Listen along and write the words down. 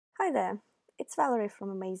Hi there, it's Valerie from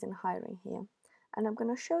Amazing Hiring here, and I'm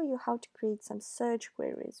going to show you how to create some search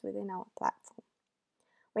queries within our platform.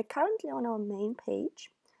 We're currently on our main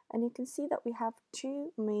page, and you can see that we have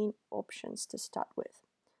two main options to start with.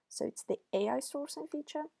 So it's the AI sourcing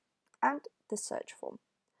feature and the search form.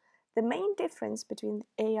 The main difference between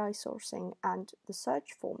the AI sourcing and the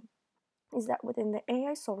search form is that within the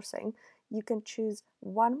AI sourcing, you can choose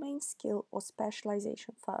one main skill or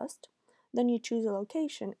specialization first, then you choose a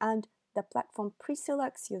location and the platform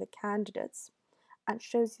pre-selects you the candidates and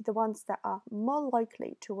shows you the ones that are more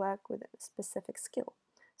likely to work with a specific skill.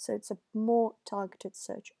 So it's a more targeted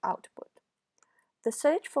search output. The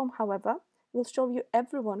search form, however, will show you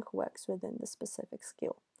everyone who works within the specific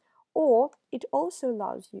skill. Or it also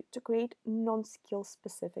allows you to create non-skill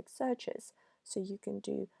specific searches. So you can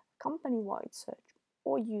do company-wide search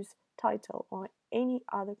or use title or any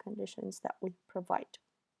other conditions that we provide.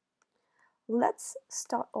 Let's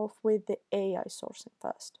start off with the AI sourcing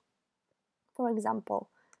first. For example,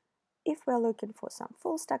 if we're looking for some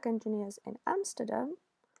full stack engineers in Amsterdam,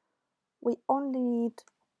 we only need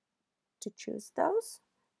to choose those,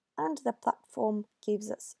 and the platform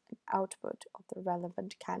gives us an output of the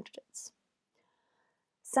relevant candidates.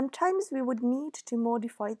 Sometimes we would need to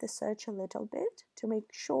modify the search a little bit to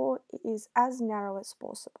make sure it is as narrow as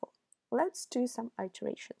possible. Let's do some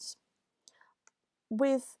iterations.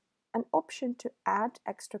 With an option to add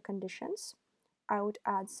extra conditions, I would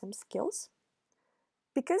add some skills.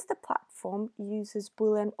 Because the platform uses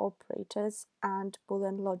Boolean operators and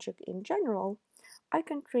Boolean logic in general, I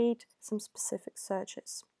can create some specific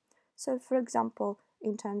searches. So for example,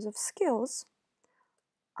 in terms of skills,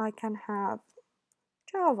 I can have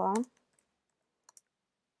Java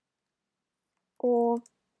or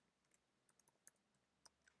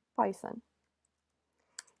Python.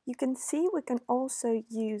 You can see we can also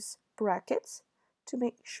use brackets to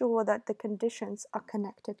make sure that the conditions are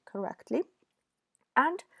connected correctly.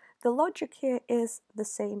 And the logic here is the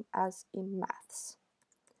same as in maths.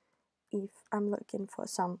 If I'm looking for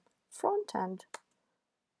some front-end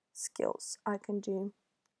skills, I can do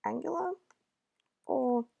Angular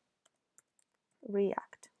or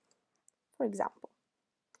React, for example.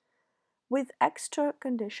 With extra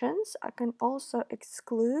conditions, I can also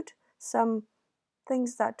exclude some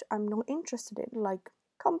things that I'm not interested in, like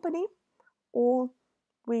company, or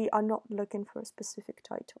we are not looking for a specific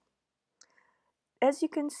title. As you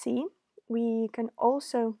can see, we can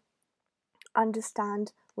also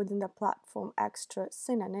understand within the platform extra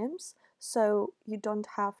synonyms, so you don't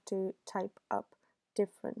have to type up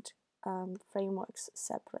different frameworks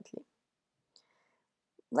separately.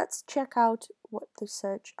 Let's check out what the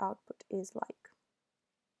search output is like.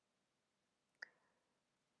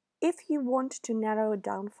 If you want to narrow it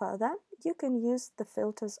down further, you can use the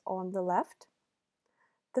filters on the left.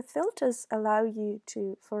 The filters allow you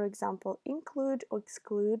to, for example, include or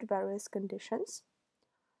exclude various conditions.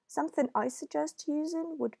 Something I suggest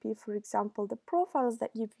using would be, for example, the profiles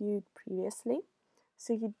that you viewed previously,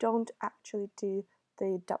 so you don't actually do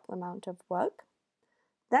the double amount of work.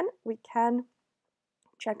 Then we can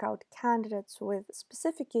check out candidates with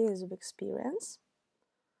specific years of experience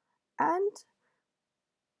and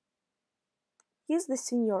use the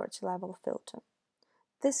seniority level filter.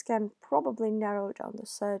 This can probably narrow down the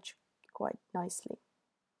search quite nicely.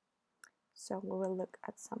 So we will look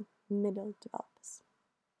at some middle developers.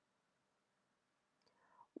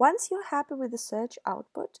 Once you're happy with the search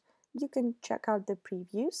output, you can check out the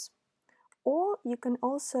previews, or you can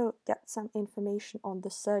also get some information on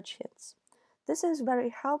the search hits. This is very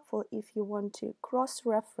helpful if you want to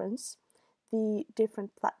cross-reference the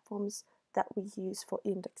different platforms that we use for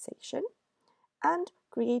indexation and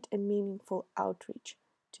create a meaningful outreach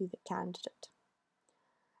to the candidate.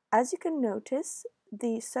 As you can notice,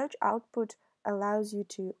 the search output allows you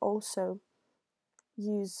to also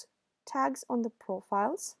use tags on the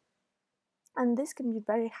profiles, and this can be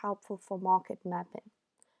very helpful for market mapping.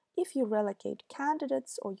 If you relocate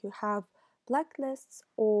candidates or you have blacklists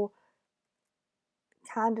or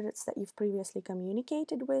candidates that you've previously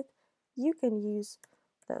communicated with, you can use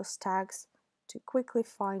those tags to quickly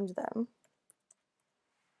find them.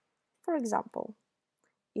 For example,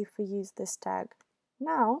 if we use this tag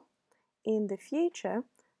now, in the future,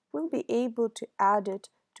 we'll be able to add it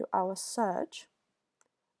to our search,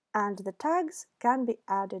 and the tags can be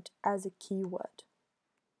added as a keyword.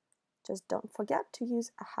 Just don't forget to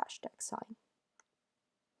use a hashtag sign.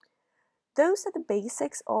 Those are the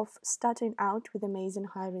basics of starting out with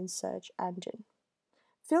AmazingHiring search engine.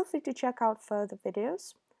 Feel free to check out further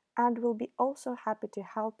videos, and we'll be also happy to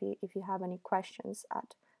help you if you have any questions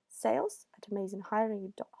at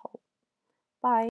sales@amazinghiring.com. Bye!